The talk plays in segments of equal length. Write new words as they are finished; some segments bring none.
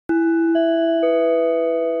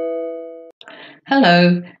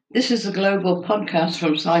Hello, this is a global podcast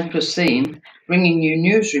from Cyprus Scene, bringing you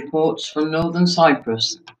news reports from northern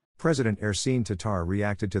Cyprus. President Ersin Tatar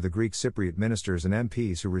reacted to the Greek Cypriot ministers and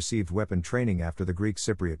MPs who received weapon training after the Greek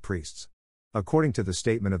Cypriot priests. According to the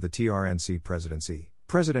statement of the TRNC presidency,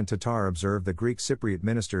 President Tatar observed that Greek Cypriot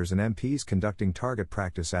ministers and MPs conducting target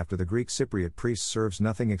practice after the Greek Cypriot priests serves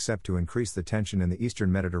nothing except to increase the tension in the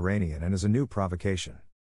eastern Mediterranean and is a new provocation.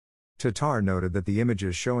 Tatar noted that the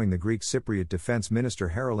images showing the Greek Cypriot Defense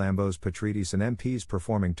Minister Haralambos Patridis and MPs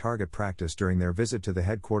performing target practice during their visit to the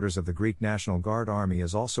headquarters of the Greek National Guard Army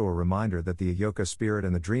is also a reminder that the Ayoka spirit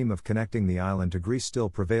and the dream of connecting the island to Greece still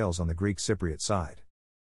prevails on the Greek Cypriot side.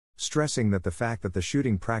 Stressing that the fact that the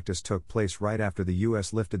shooting practice took place right after the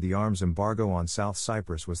US lifted the arms embargo on South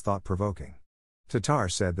Cyprus was thought-provoking. Tatar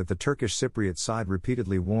said that the Turkish Cypriot side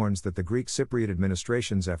repeatedly warns that the Greek Cypriot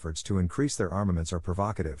administration's efforts to increase their armaments are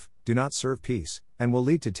provocative, do not serve peace, and will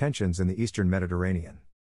lead to tensions in the eastern Mediterranean.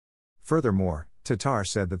 Furthermore, Tatar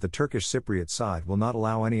said that the Turkish Cypriot side will not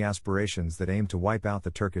allow any aspirations that aim to wipe out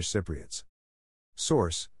the Turkish Cypriots.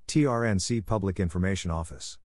 Source: TRNC Public Information Office.